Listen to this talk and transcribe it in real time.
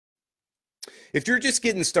If you're just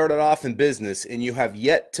getting started off in business and you have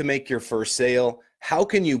yet to make your first sale, how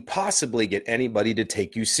can you possibly get anybody to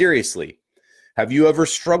take you seriously? Have you ever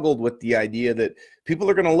struggled with the idea that people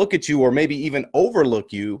are going to look at you or maybe even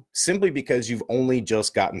overlook you simply because you've only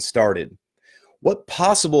just gotten started? What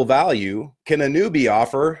possible value can a newbie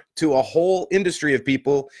offer to a whole industry of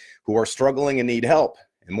people who are struggling and need help?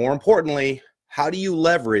 And more importantly, how do you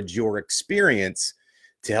leverage your experience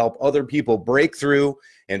to help other people break through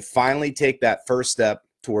and finally take that first step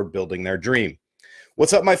toward building their dream?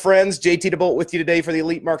 What's up, my friends? JT DeBolt with you today for the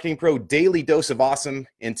Elite Marketing Pro Daily Dose of Awesome.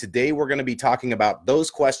 And today we're going to be talking about those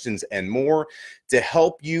questions and more to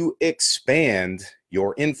help you expand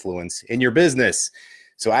your influence in your business.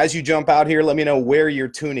 So as you jump out here, let me know where you're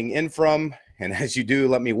tuning in from. And as you do,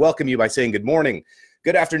 let me welcome you by saying good morning,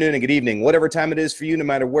 good afternoon, and good evening, whatever time it is for you, no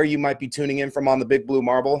matter where you might be tuning in from on the big blue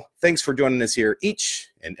marble. Thanks for joining us here each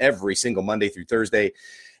and every single Monday through Thursday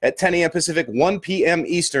at 10 a.m. Pacific, 1 p.m.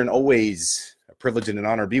 Eastern. Always a privilege and an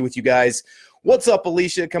honor to be with you guys. What's up,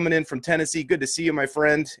 Alicia, coming in from Tennessee? Good to see you, my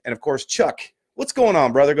friend. And of course, Chuck, what's going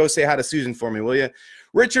on, brother? Go say hi to Susan for me, will you?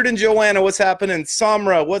 Richard and Joanna, what's happening?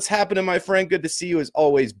 Samra, what's happening, my friend? Good to see you as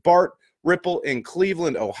always. Bart Ripple in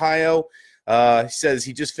Cleveland, Ohio. He says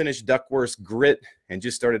he just finished Duckworth's Grit and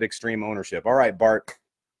just started Extreme Ownership. All right, Bart,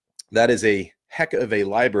 that is a heck of a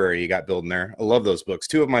library you got building there. I love those books.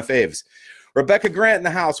 Two of my faves. Rebecca Grant in the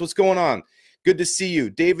house. What's going on? Good to see you.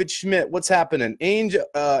 David Schmidt, what's happening?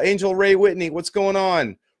 Angel Ray Whitney, what's going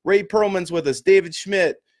on? Ray Perlman's with us. David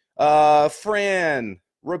Schmidt, Fran,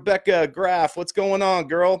 Rebecca Graff, what's going on,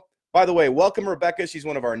 girl? By the way, welcome, Rebecca. She's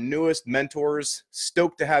one of our newest mentors.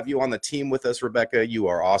 Stoked to have you on the team with us, Rebecca. You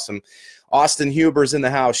are awesome. Austin Huber's in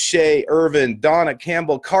the house. Shay, Irvin, Donna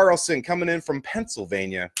Campbell, Carlson coming in from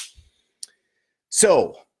Pennsylvania.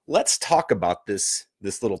 So let's talk about this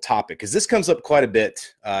little topic, because this comes up quite a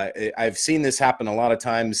bit. I've seen this happen a lot of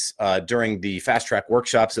times during the fast track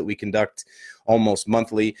workshops that we conduct almost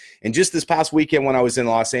monthly. And just this past weekend when I was in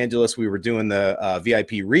Los Angeles, we were doing the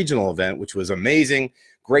VIP regional event, which was amazing.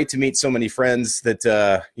 Great to meet so many friends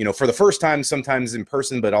that, you know, for the first time, sometimes in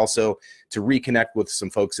person, but also to reconnect with some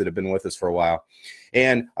folks that have been with us for a while.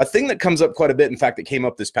 And a thing that comes up quite a bit, in fact, it came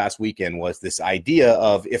up this past weekend, was this idea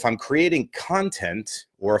of if I'm creating content,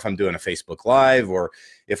 or if I'm doing a Facebook Live, or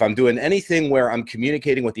if I'm doing anything where I'm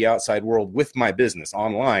communicating with the outside world with my business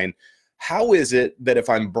online, how is it that if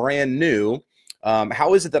I'm brand new,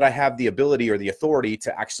 how is it that I have the ability or the authority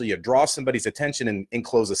to actually draw somebody's attention and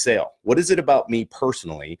close a sale? What is it about me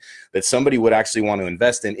personally that somebody would actually want to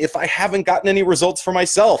invest in if I haven't gotten any results for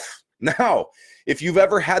myself? Now, if you've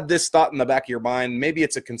ever had this thought in the back of your mind, maybe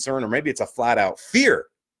it's a concern or maybe it's a flat out fear.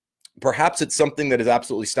 Perhaps it's something that has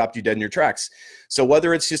absolutely stopped you dead in your tracks. So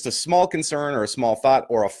whether it's just a small concern or a small thought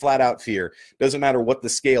or a flat out fear, doesn't matter what the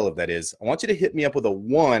scale of that is. I want you to hit me up with a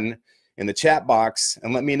 1 in the chat box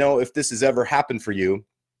and let me know if this has ever happened for you,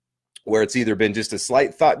 where it's either been just a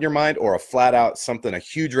slight thought in your mind or a flat out something, a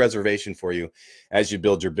huge reservation for you as you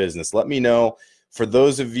build your business. Let me know. For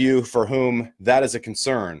those of you for whom that is a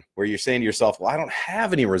concern, where you're saying to yourself, well, I don't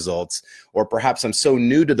have any results, or perhaps I'm so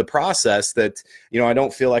new to the process that, you know, I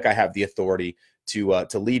don't feel like I have the authority to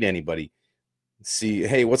lead anybody. See,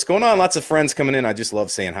 hey, what's going on? Lots of friends coming in. I just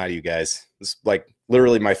love saying hi to you guys. It's like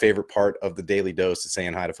literally my favorite part of the daily dose is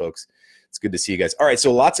saying hi to folks. It's good to see you guys. All right,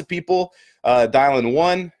 so lots of people dialing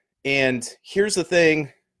 1. And here's the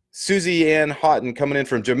thing. Susie Ann Houghton coming in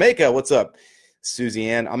from Jamaica. What's up, Susie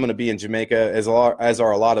Ann? I'm going to be in Jamaica, as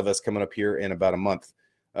are a lot of us, coming up here in about a month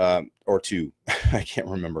or 2. I can't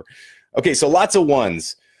remember. Okay, so lots of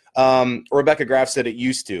 1s. Rebecca Graff said it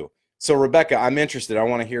used to. So Rebecca, I'm interested. I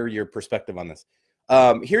want to hear your perspective on this.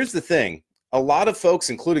 Here's the thing. A lot of folks,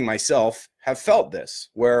 including myself, have felt this,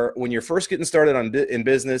 where when you're first getting started in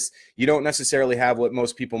business, you don't necessarily have what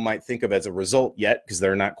most people might think of as a result yet, because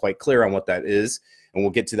they're not quite clear on what that is. And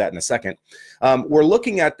we'll get to that in a second. We're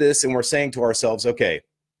looking at this and we're saying to ourselves, okay,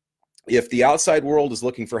 if the outside world is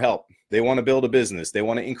looking for help, they want to build a business, they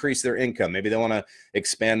want to increase their income, maybe they want to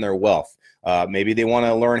expand their wealth, maybe they want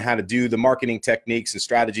to learn how to do the marketing techniques and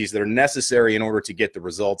strategies that are necessary in order to get the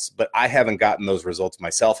results, but I haven't gotten those results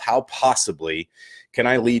myself. How possibly can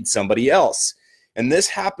I lead somebody else? And this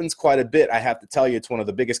happens quite a bit. I have to tell you, it's one of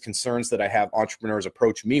the biggest concerns that I have entrepreneurs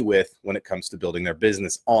approach me with when it comes to building their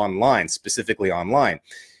business online, specifically online.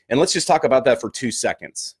 And let's just talk about that for 2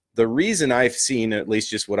 seconds. The reason I've seen, at least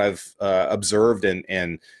just what I've observed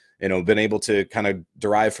and you know, been able to kind of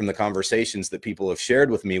derive from the conversations that people have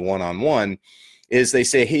shared with me one-on-one, is they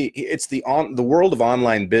say, hey, it's the world of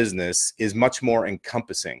online business is much more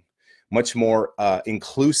encompassing, much more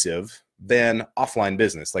inclusive than offline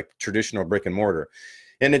business, like traditional brick and mortar.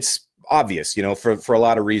 And it's obvious, you know, for a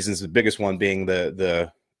lot of reasons. The biggest one being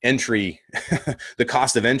the entry, the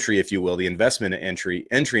cost of entry, if you will, the investment entry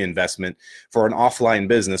investment for an offline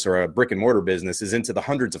business or a brick and mortar business is into the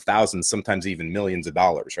hundreds of thousands, sometimes even millions of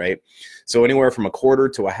dollars, right? So anywhere from a quarter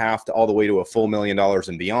to a half to all the way to a full $1 million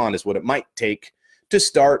and beyond is what it might take to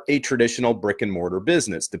start a traditional brick and mortar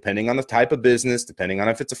business, depending on the type of business, depending on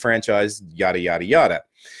if it's a franchise, yada, yada, yada.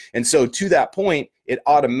 And so to that point, it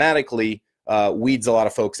automatically weeds a lot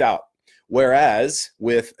of folks out. Whereas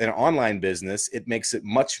with an online business, it makes it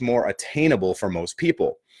much more attainable for most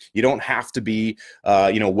people. You don't have to be,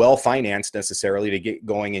 well-financed necessarily to get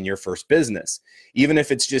going in your first business. Even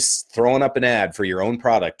if it's just throwing up an ad for your own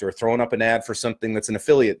product or throwing up an ad for something that's an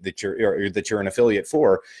affiliate that you're an affiliate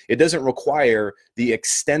for, it doesn't require the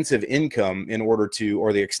extensive income in order to,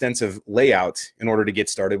 or the extensive layout in order to get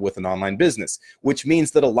started with an online business, which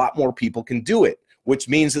means that a lot more people can do it, which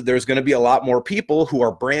means that there's going to be a lot more people who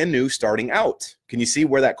are brand new starting out. Can you see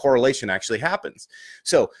where that correlation actually happens?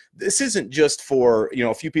 So this isn't just for,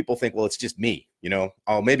 a few people think, well, it's just me,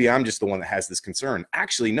 oh, maybe I'm just the one that has this concern.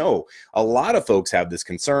 Actually, no, a lot of folks have this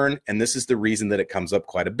concern, and this is the reason that it comes up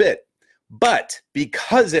quite a bit. But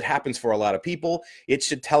because it happens for a lot of people, it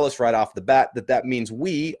should tell us right off the bat that that means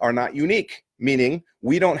we are not unique, meaning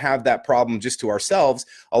we don't have that problem just to ourselves.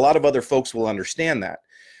 A lot of other folks will understand that.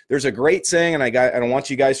 There's a great saying, and I want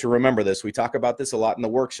you guys to remember this. We talk about this a lot in the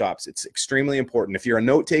workshops. It's extremely important. If you're a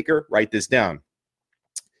note taker, write this down.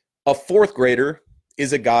 A fourth grader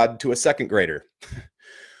is a god to a second grader,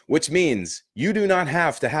 which means you do not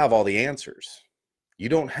have to have all the answers. You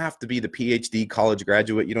don't have to be the PhD college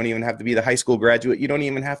graduate. You don't even have to be the high school graduate. You don't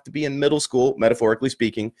even have to be in middle school, metaphorically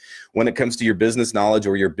speaking, when it comes to your business knowledge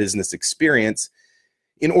or your business experience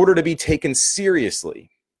in order to be taken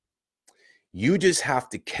seriously. You just have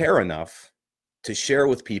to care enough to share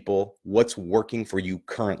with people what's working for you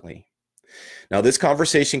currently. Now, this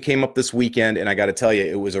conversation came up this weekend, and I got to tell you,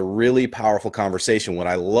 it was a really powerful conversation. What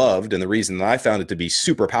I loved, and the reason that I found it to be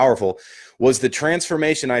super powerful, was the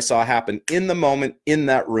transformation I saw happen in the moment, in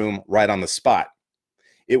that room, right on the spot.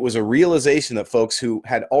 It was a realization that folks who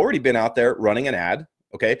had already been out there running an ad,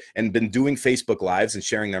 okay, and been doing Facebook Lives and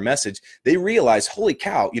sharing their message, they realized, holy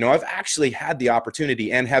cow, I've actually had the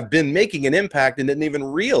opportunity and have been making an impact and didn't even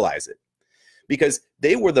realize it, because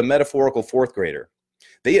they were the metaphorical fourth grader.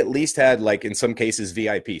 They at least had, like, in some cases,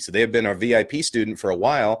 VIP. So they have been a VIP student for a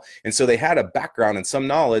while, and so they had a background and some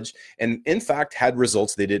knowledge, and in fact had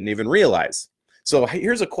results they didn't even realize. So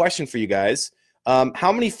here's a question for you guys.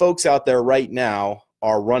 How many folks out there right now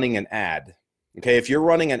are running an ad? Okay, if you're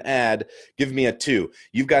running an ad, give me a 2.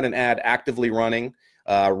 You've got an ad actively running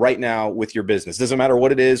right now with your business. Doesn't matter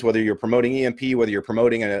what it is, whether you're promoting EMP, whether you're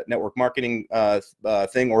promoting a network marketing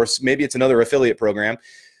thing, or maybe it's another affiliate program.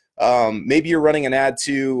 Maybe you're running an ad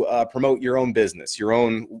to promote your own business, your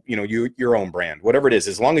own, your own brand, whatever it is.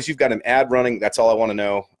 As long as you've got an ad running, that's all I want to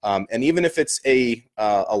know. And even if it's a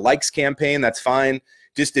likes campaign, that's fine.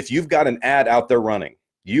 Just if you've got an ad out there running,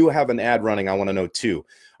 you have an ad running, I want to know too.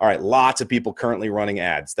 All right, lots of people currently running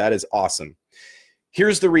ads. That is awesome.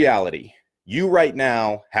 Here's the reality. You right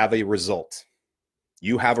now have a result.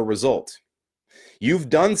 You have a result. You've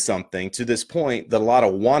done something to this point that a lot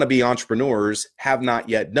of wannabe entrepreneurs have not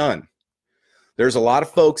yet done. There's a lot of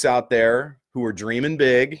folks out there who are dreaming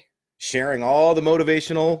big, sharing all the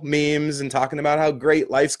motivational memes and talking about how great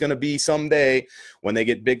life's going to be someday when they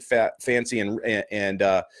get big, fat, fancy, and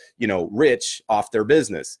rich off their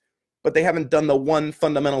business. But they haven't done the one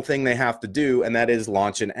fundamental thing they have to do, and that is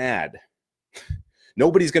launch an ad.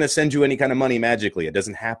 Nobody's going to send you any kind of money magically. It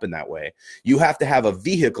doesn't happen that way. You have to have a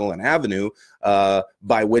vehicle, an avenue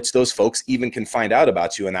by which those folks even can find out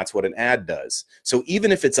about you, and that's what an ad does. So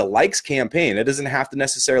even if it's a likes campaign, it doesn't have to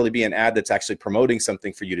necessarily be an ad that's actually promoting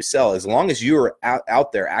something for you to sell. As long as you're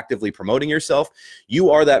out there actively promoting yourself, you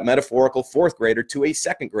are that metaphorical fourth grader to a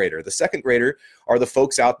second grader. The second grader are the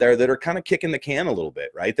folks out there that are kind of kicking the can a little bit,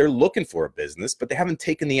 right? They're looking for a business, but they haven't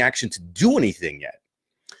taken the action to do anything yet,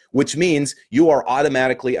 which means you are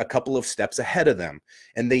automatically a couple of steps ahead of them.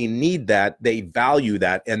 And they need that, they value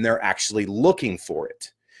that, and they're actually looking for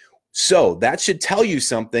it. So that should tell you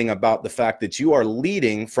something about the fact that you are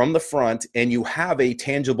leading from the front and you have a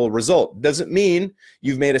tangible result. Doesn't mean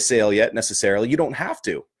you've made a sale yet necessarily. You don't have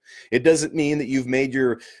to. It doesn't mean that you've made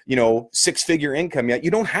your, six-figure income yet.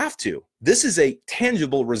 You don't have to. This is a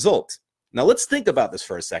tangible result. Now let's think about this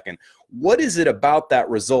for a second. What is it about that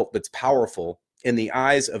result that's powerful in the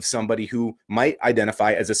eyes of somebody who might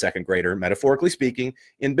identify as a second grader, metaphorically speaking,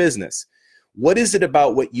 in business? What is it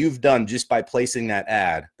about what you've done just by placing that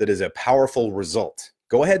ad that is a powerful result?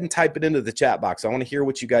 Go ahead and type it into the chat box. I want to hear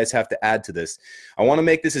what you guys have to add to this. I want to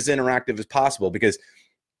make this as interactive as possible, because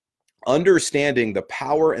understanding the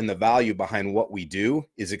power and the value behind what we do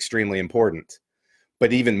is extremely important.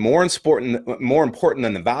 But even more important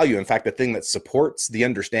than the value, in fact, the thing that supports the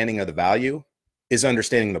understanding of the value is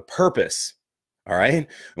understanding the purpose. All right.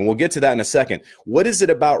 And we'll get to that in a second. What is it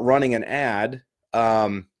about running an ad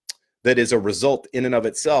that is a result in and of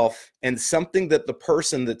itself, and something that the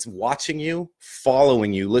person that's watching you,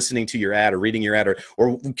 following you, listening to your ad or reading your ad,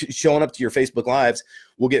 or showing up to your Facebook Lives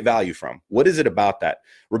will get value from? What is it about that?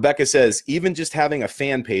 Rebecca says, even just having a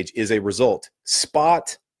fan page is a result.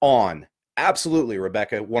 Spot on. Absolutely,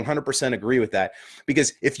 Rebecca, 100% agree with that.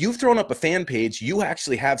 Because if you've thrown up a fan page, you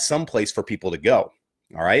actually have some place for people to go.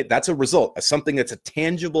 All right, that's a result, something that's a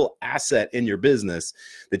tangible asset in your business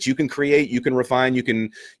that you can create, you can refine, you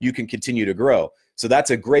can continue to grow. So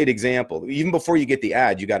that's a great example. Even before you get the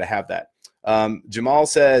ad, you got to have that. Jamal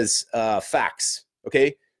says facts.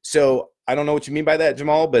 Okay, so I don't know what you mean by that,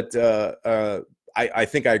 Jamal, but I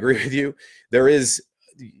think I agree with you. There is,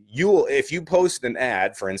 if you post an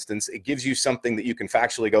ad, for instance, it gives you something that you can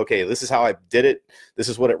factually go, okay, this is how I did it. This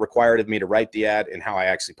is what it required of me to write the ad and how I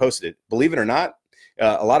actually posted it. Believe it or not,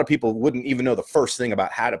 a lot of people wouldn't even know the first thing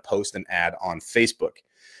about how to post an ad on Facebook.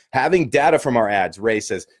 Having data from our ads, Ray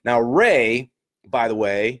says. Now, Ray, by the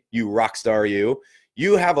way, you rock star, you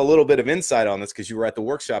have a little bit of insight on this because you were at the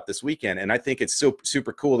workshop this weekend, and I think it's so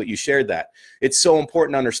super cool that you shared that. It's so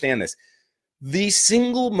important to understand this. The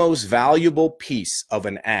single most valuable piece of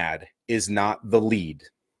an ad is not the lead.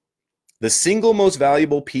 The single most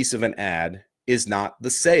valuable piece of an ad is not the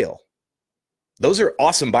sale. Those are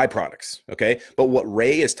awesome byproducts, okay? But what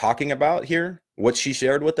Ray is talking about here, what she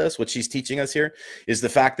shared with us, what she's teaching us here, is the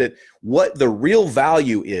fact that what the real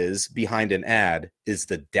value is behind an ad is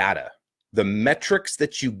the data, the metrics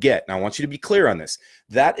that you get. Now, I want you to be clear on this.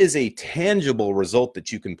 That is a tangible result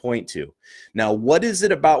that you can point to. Now, what is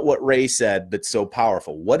it about what Ray said that's so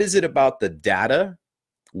powerful? What is it about the data?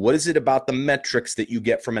 What is it about the metrics that you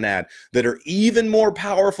get from an ad that are even more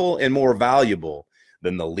powerful and more valuable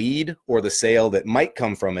than the lead or the sale that might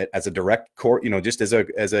come from it as a direct just as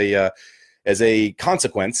a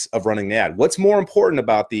consequence of running the ad? What's more important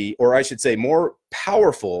about or I should say more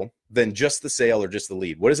powerful than just the sale or just the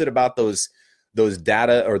lead? What is it about those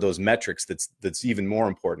data or those metrics that's even more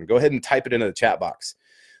important? Go ahead and type it into the chat box.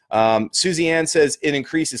 Susie Ann says it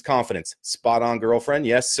increases confidence. Spot on, girlfriend.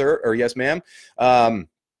 Yes, sir, or yes, ma'am.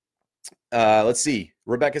 Let's see.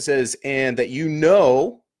 Rebecca says, and that you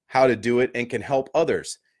know how to do it and can help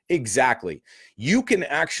others. Exactly. You can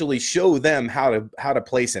actually show them how to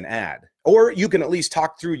place an ad, or you can at least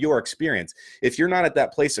talk through your experience. If you're not at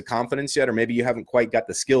that place of confidence yet, or maybe you haven't quite got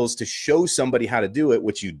the skills to show somebody how to do it,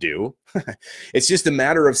 which you do, it's just a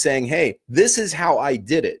matter of saying, hey, this is how I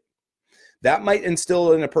did it. That might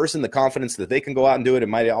instill in a person the confidence that they can go out and do it. It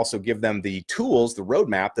might also give them the tools, the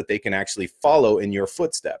roadmap that they can actually follow in your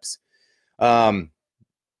footsteps.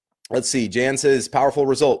 Let's see. Jan says, powerful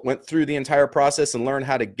result. Went through the entire process and learned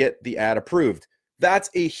how to get the ad approved. That's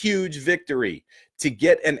a huge victory. To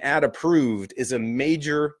get an ad approved is a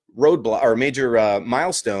major roadblock or a major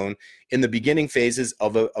milestone in the beginning phases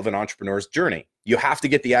of an entrepreneur's journey. You have to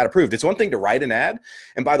get the ad approved. It's one thing to write an ad.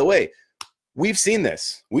 And by the way, we've seen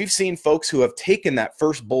this. We've seen folks who have taken that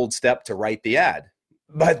first bold step to write the ad,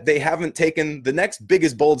 but they haven't taken the next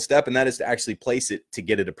biggest bold step, and that is to actually place it to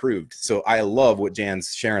get it approved. So I love what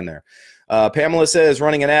Jan's sharing there. Pamela says,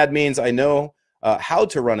 running an ad means I know how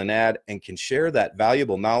to run an ad and can share that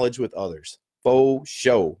valuable knowledge with others. Faux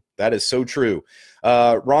show. That is so true.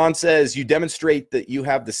 Ron says, you demonstrate that you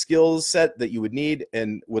have the skills set that you would need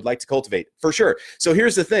and would like to cultivate. For sure. So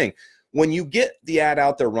here's the thing. When you get the ad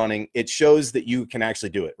out there running, it shows that you can actually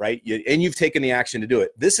do it, right? And you've taken the action to do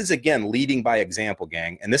it. This is, again, leading by example,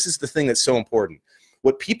 gang. And this is the thing that's so important.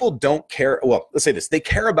 What people don't care, well, let's say this, they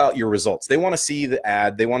care about your results. They want to see the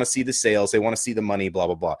ad. They want to see the sales. They want to see the money, blah,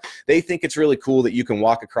 blah, blah. They think it's really cool that you can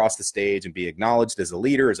walk across the stage and be acknowledged as a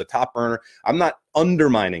leader, as a top earner. I'm not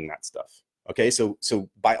undermining that stuff. Okay, so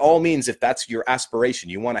by all means, if that's your aspiration,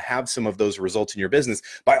 you want to have some of those results in your business,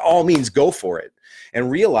 by all means, go for it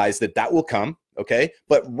and realize that that will come, okay?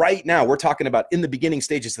 But right now, we're talking about in the beginning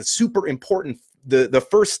stages, the super important, the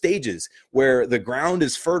first stages where the ground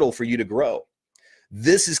is fertile for you to grow.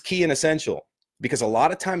 This is key and essential because a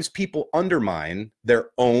lot of times people undermine their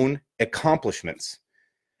own accomplishments.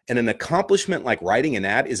 And an accomplishment like writing an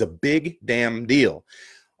ad is a big damn deal.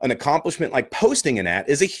 An accomplishment like posting an ad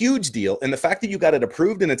is a huge deal. And the fact that you got it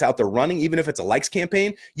approved and it's out there running, even if it's a likes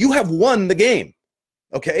campaign, you have won the game.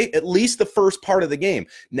 Okay, at least the first part of the game.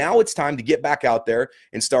 Now it's time to get back out there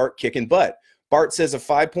and start kicking butt. Bart says a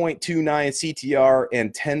 5.29 CTR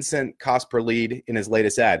and 10-cent cost per lead in his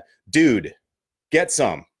latest ad. Dude, get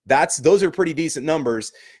some. Those are pretty decent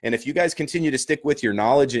numbers. And if you guys continue to stick with your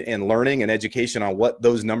knowledge and learning and education on what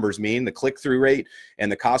those numbers mean, the click-through rate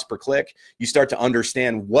and the cost per click, you start to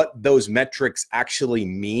understand what those metrics actually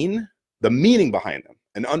mean, the meaning behind them,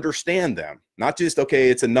 and understand them. Not just, okay,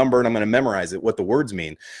 it's a number and I'm going to memorize it, what the words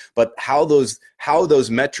mean, but how those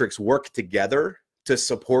metrics work together to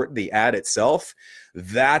support the ad itself.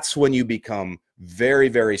 That's when you become very,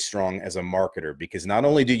 very strong as a marketer, because not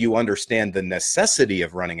only do you understand the necessity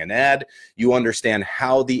of running an ad, you understand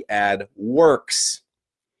how the ad works.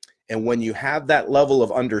 And when you have that level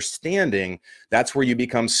of understanding, that's where you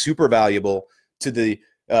become super valuable to the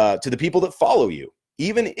people that follow you,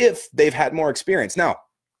 even if they've had more experience. Now,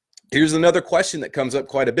 here's another question that comes up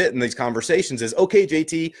quite a bit in these conversations is, okay,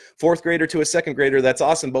 JT, fourth grader to a second grader, that's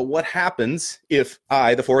awesome. But what happens if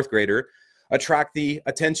I, the fourth grader, attract the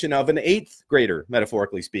attention of an eighth grader,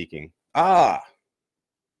 metaphorically speaking?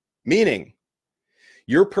 Meaning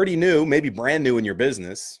you're pretty new, maybe brand new in your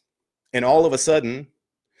business, and all of a sudden,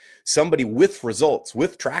 somebody with results,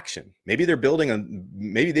 with traction, maybe they're building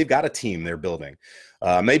maybe they've got a team they're building.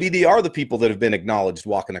 Maybe they are the people that have been acknowledged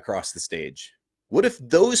walking across the stage. What if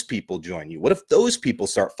those people join you? What if those people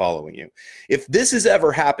start following you? If this has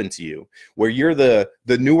ever happened to you, where you're the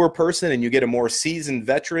newer person and you get a more seasoned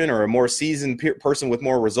veteran or a more seasoned person with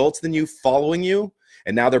more results than you following you,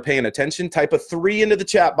 and now they're paying attention, type a 3 into the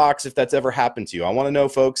chat box if that's ever happened to you. I want to know,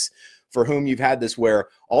 folks, for whom you've had this, where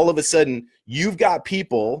all of a sudden you've got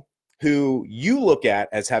people who you look at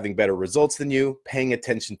as having better results than you, paying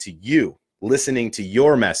attention to you, listening to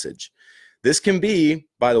your message. This can be,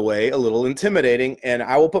 by the way, a little intimidating, and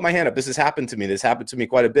I will put my hand up. This has happened to me. This happened to me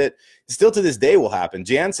quite a bit. Still to this day will happen.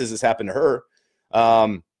 Jan says this happened to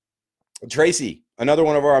her. Tracy, another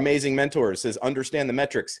one of our amazing mentors, says understand the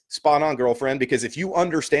metrics. Spot on, girlfriend, because if you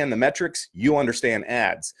understand the metrics, you understand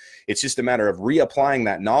ads. It's just a matter of reapplying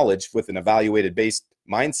that knowledge with an evaluated-based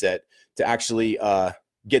mindset to actually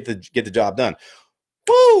get the job done.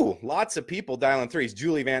 Woo! Lots of people dialing threes.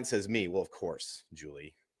 Julie Vance says me. Well, of course,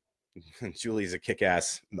 Julie. Julie's a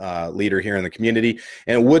kick-ass leader here in the community,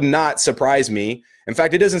 and it would not surprise me. In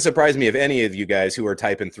fact, it doesn't surprise me if any of you guys who are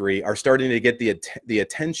typing 3 are starting to get the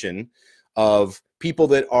attention of people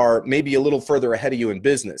that are maybe a little further ahead of you in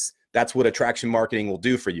business. That's what attraction marketing will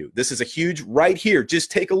do for you. This is a huge right here. Just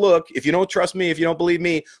take a look. If you don't trust me, if you don't believe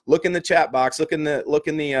me, look in the chat box, look in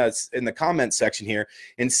the comment section here,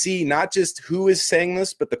 and see not just who is saying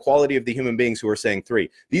this, but the quality of the human beings who are saying 3.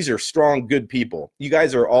 These are strong, good people. You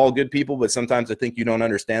guys are all good people, but sometimes I think you don't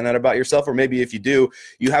understand that about yourself, or maybe if you do,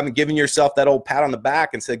 you haven't given yourself that old pat on the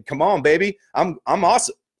back and said, "Come on, baby, I'm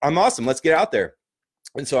awesome. I'm awesome. Let's get out there."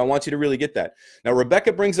 And so I want you to really get that. Now,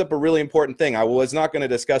 Rebecca brings up a really important thing I was not going to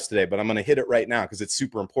discuss today, but I'm going to hit it right now because it's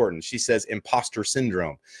super important. She says imposter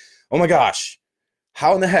syndrome. Oh my gosh,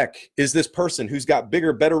 how in the heck is this person who's got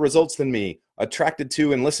bigger, better results than me attracted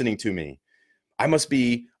to and listening to me? I must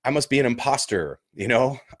be an imposter, you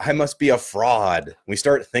know? I must be a fraud. We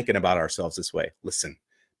start thinking about ourselves this way. Listen.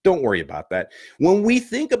 Don't worry about that. When we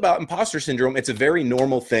think about imposter syndrome, it's a very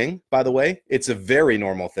normal thing, by the way. It's a very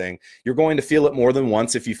normal thing. You're going to feel it more than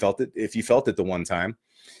once if you felt it the one time.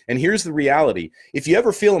 And here's the reality. If you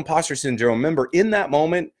ever feel imposter syndrome, remember, in that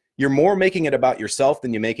moment, you're more making it about yourself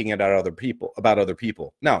than you're making it about other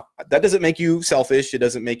people. Now, that doesn't make you selfish. It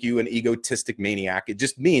doesn't make you an egotistic maniac. It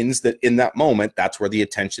just means that in that moment, that's where the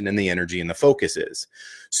attention and the energy and the focus is.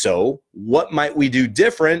 So what might we do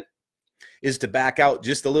different is to back out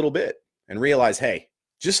just a little bit and realize, hey,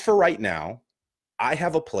 just for right now, I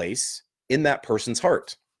have a place in that person's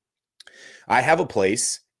heart. I have a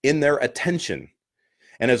place in their attention.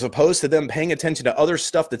 And as opposed to them paying attention to other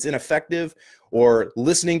stuff that's ineffective or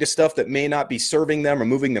listening to stuff that may not be serving them or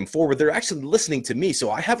moving them forward, they're actually listening to me. So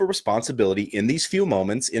I have a responsibility in these few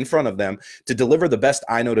moments in front of them to deliver the best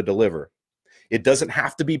I know to deliver. It doesn't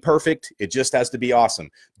have to be perfect. It just has to be awesome.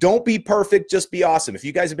 Don't be perfect, just be awesome. If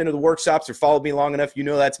you guys have been to the workshops or followed me long enough, you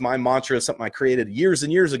know that's my mantra, something I created years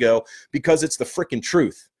and years ago because it's the freaking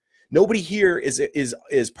truth. Nobody here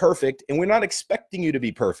is perfect, and we're not expecting you to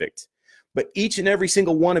be perfect. But each and every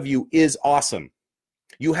single one of you is awesome.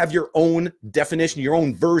 You have your own definition, your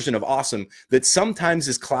own version of awesome that sometimes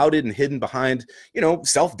is clouded and hidden behind,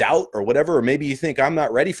 self-doubt or whatever, or maybe you think I'm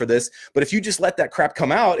not ready for this. But if you just let that crap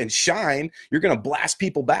come out and shine, you're going to blast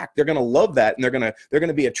people back. They're going to love that, and they're going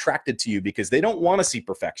to be attracted to you because they don't want to see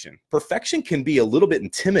perfection. Perfection can be a little bit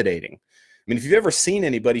intimidating. I mean, if you've ever seen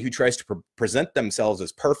anybody who tries to present themselves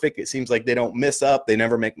as perfect, it seems like they don't mess up, they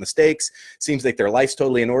never make mistakes, seems like their life's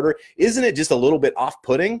totally in order. Isn't it just a little bit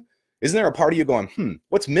off-putting? Isn't there a part of you going,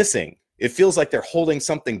 what's missing? It feels like they're holding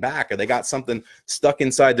something back, or they got something stuck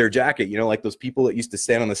inside their jacket, you know, like those people that used to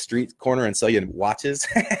stand on the street corner and sell you watches,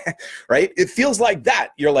 right? It feels like that.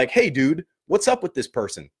 You're like, hey, dude, what's up with this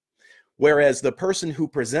person? Whereas the person who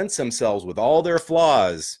presents themselves with all their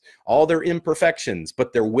flaws, all their imperfections,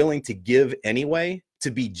 but they're willing to give anyway,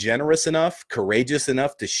 to be generous enough, courageous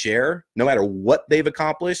enough to share, no matter what they've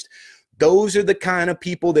accomplished, those are the kind of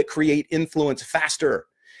people that create influence faster.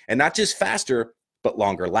 And not just faster, but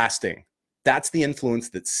longer lasting. That's the influence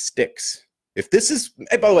that sticks. If this is,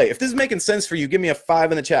 hey, by the way, if this is making sense for you, give me a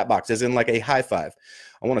 5 in the chat box, as in like a high five.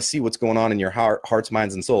 I want to see what's going on in your hearts,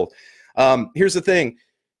 minds, and souls. Here's the thing.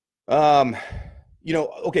 You know,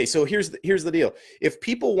 okay, so here's the deal. If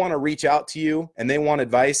people want to reach out to you and they want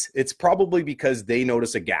advice, it's probably because they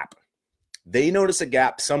notice a gap. They notice a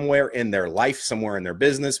gap somewhere in their life, somewhere in their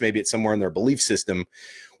business, maybe it's somewhere in their belief system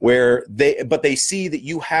where they see that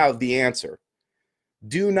you have the answer.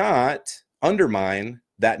 Do not undermine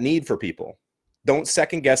that need for people. Don't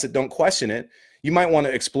second guess it. Don't question it. You might want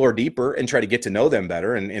to explore deeper and try to get to know them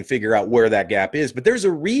better and figure out where that gap is. But there's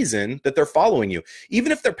a reason that they're following you,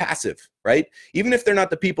 even if they're passive, right? Even if they're not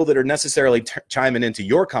the people that are necessarily chiming into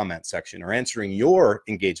your comment section or answering your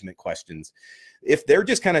engagement questions. If they're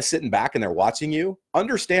just kind of sitting back and they're watching you,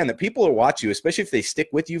 understand that people will watch you, especially if they stick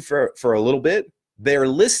with you for a little bit. They're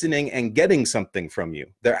listening and getting something from you.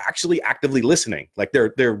 They're actually actively listening. Like they're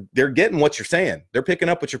getting what you're saying. They're picking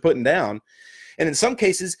up what you're putting down. And in some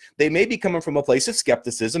cases, they may be coming from a place of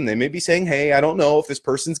skepticism. They may be saying, hey, I don't know if this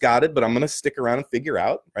person's got it, but I'm going to stick around and figure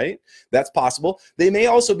out, right? That's possible. They may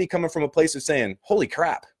also be coming from a place of saying, holy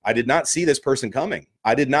crap, I did not see this person coming.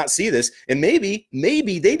 I did not see this. And maybe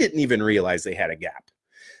they didn't even realize they had a gap.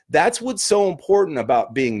 That's what's so important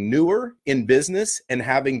about being newer in business and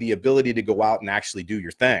having the ability to go out and actually do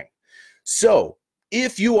your thing. So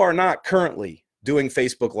if you are not currently doing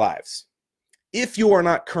Facebook Lives, if you are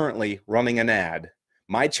not currently running an ad,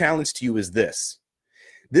 my challenge to you is this.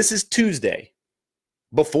 This is Tuesday.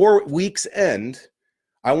 Before week's end,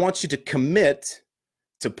 I want you to commit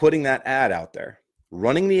to putting that ad out there,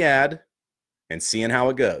 running the ad and seeing how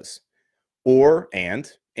it goes. Or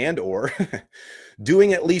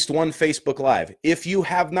doing at least one Facebook Live. If you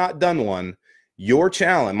have not done one,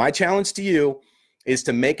 my challenge to you is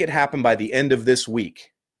to make it happen by the end of this week.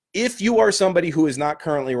 If you are somebody who is not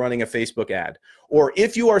currently running a Facebook ad, or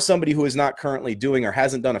if you are somebody who is not currently doing or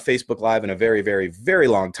hasn't done a Facebook Live in a very, very, very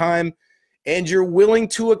long time, and you're willing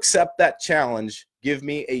to accept that challenge, give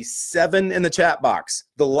me a 7 in the chat box.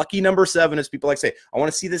 The lucky number 7, as people like to say. I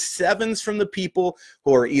want to see the 7s from the people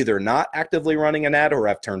who are either not actively running an ad or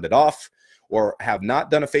have turned it off, or have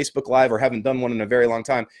not done a Facebook Live or haven't done one in a very long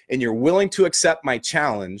time, and you're willing to accept my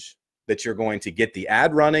challenge that you're going to get the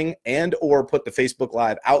ad running and or put the Facebook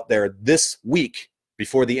Live out there this week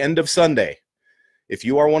before the end of Sunday. If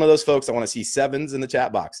you are one of those folks, I want to see 7s in the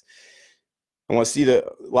chat box. I want to see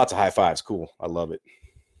lots of high fives. Cool. I love it.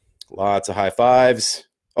 Lots of high fives.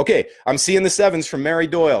 Okay, I'm seeing the 7s from Mary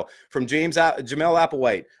Doyle, from Jamel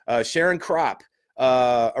Applewhite, Sharon Kropp,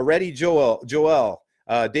 Already Joel,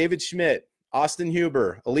 David Schmidt, Austin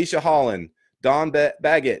Huber, Alicia Holland, Don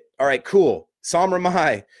Baggett. All right, cool. Samra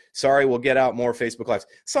Mahai. Sorry, we'll get out more Facebook Lives.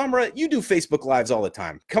 Samra, you do Facebook Lives all the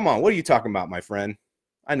time. Come on, what are you talking about, my friend?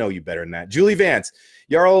 I know you better than that. Julie Vance,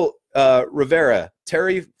 Yarl Rivera,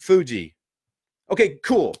 Terry Fuji. Okay,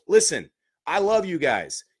 cool. Listen, I love you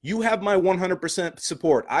guys. You have my 100%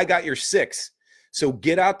 support. I got your 6. So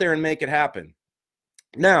get out there and make it happen.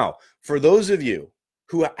 Now, for those of you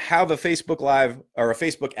who have a Facebook Live or a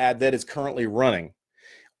Facebook ad that is currently running,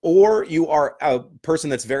 or you are a person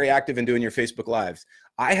that's very active in doing your Facebook Lives,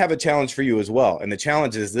 I have a challenge for you as well. And the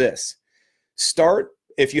challenge is this.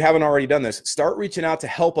 If you haven't already done this, start reaching out to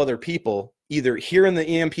help other people, either here in the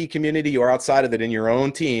EMP community or outside of it in your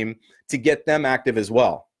own team, to get them active as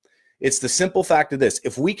well. It's the simple fact of this.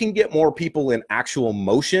 If we can get more people in actual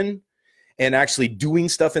motion and actually doing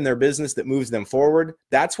stuff in their business that moves them forward,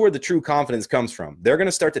 that's where the true confidence comes from. They're going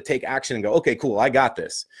to start to take action and go, okay, cool, I got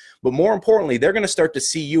this. But more importantly, they're going to start to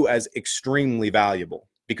see you as extremely valuable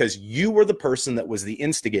because you were the person that was the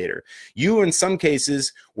instigator. You, in some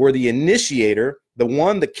cases, were the initiator,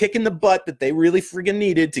 the kick in the butt that they really friggin'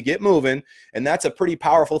 needed to get moving. And that's a pretty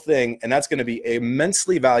powerful thing. And that's going to be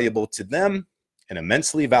immensely valuable to them and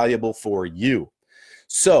immensely valuable for you.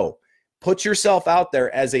 So put yourself out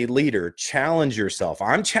there as a leader. Challenge yourself.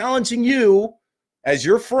 I'm challenging you as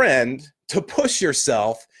your friend to push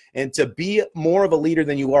yourself and to be more of a leader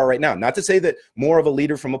than you are right now. Not to say that more of a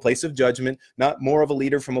leader from a place of judgment, not more of a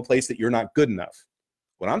leader from a place that you're not good enough.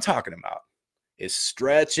 What I'm talking about is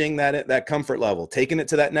stretching that comfort level, taking it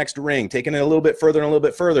to that next ring, taking it a little bit further and a little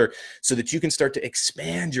bit further so that you can start to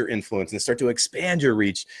expand your influence and start to expand your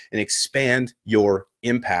reach and expand your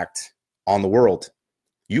impact on the world.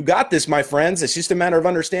 You got this, my friends. It's just a matter of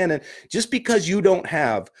understanding. Just because you don't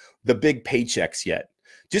have the big paychecks yet,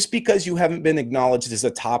 just because you haven't been acknowledged as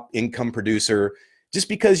a top income producer, just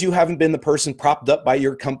because you haven't been the person propped up by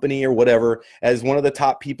your company or whatever as one of the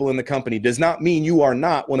top people in the company does not mean you are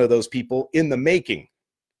not one of those people in the making.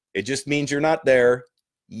 It just means you're not there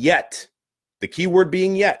yet. The key word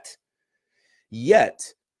being yet.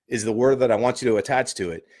 Yet is the word that I want you to attach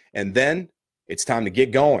to it. And then it's time to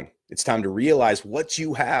get going. It's time to realize what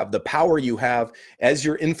you have, the power you have as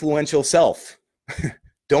your influential self.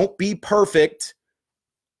 Don't be perfect.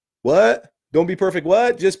 What? Don't be perfect.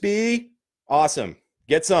 What? Just be awesome.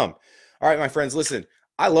 Get some. All right, my friends, listen,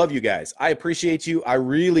 I love you guys. I appreciate you. I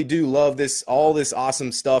really do love all this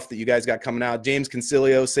awesome stuff that you guys got coming out. James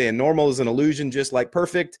Concilio saying normal is an illusion just like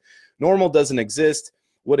perfect. Normal doesn't exist.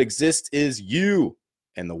 What exists is you,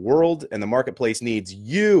 and the world and the marketplace needs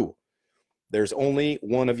you. There's only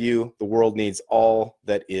one of you. The world needs all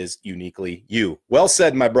that is uniquely you. Well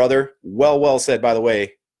said, my brother. Well said, by the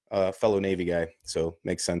way, fellow Navy guy. So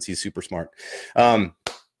makes sense. He's super smart.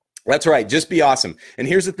 That's right. Just be awesome. And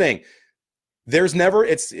here's the thing. There's never,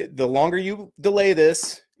 the longer you delay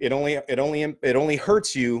this, it only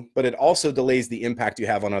hurts you, but it also delays the impact you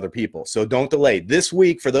have on other people. So don't delay. This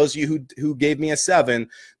week, for those of you who gave me a 7,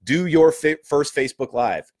 do your first Facebook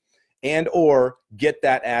Live and or get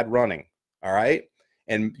that ad running. All right.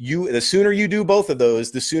 And the sooner you do both of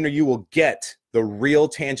those, the sooner you will get the real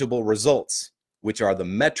tangible results, which are the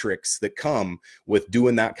metrics that come with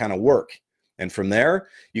doing that kind of work. And from there,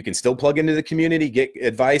 you can still plug into the community, get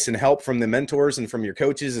advice and help from the mentors and from your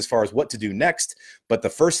coaches as far as what to do next. But the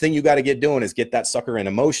first thing you got to get doing is get that sucker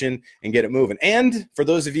in motion and get it moving. And for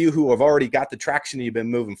those of you who have already got the traction, you've been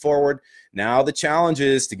moving forward, now the challenge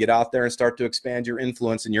is to get out there and start to expand your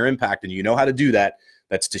influence and your impact. And you know how to do that.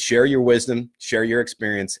 That's to share your wisdom, share your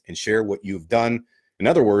experience, and share what you've done. In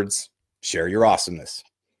other words, share your awesomeness.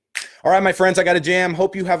 All right, my friends, I got a jam.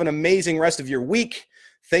 Hope you have an amazing rest of your week.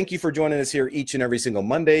 Thank you for joining us here each and every single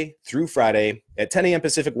Monday through Friday at 10 a.m.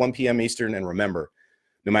 Pacific, 1 p.m. Eastern. And remember,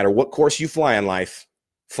 no matter what course you fly in life,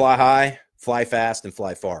 fly high, fly fast, and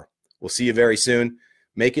fly far. We'll see you very soon.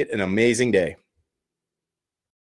 Make it an amazing day.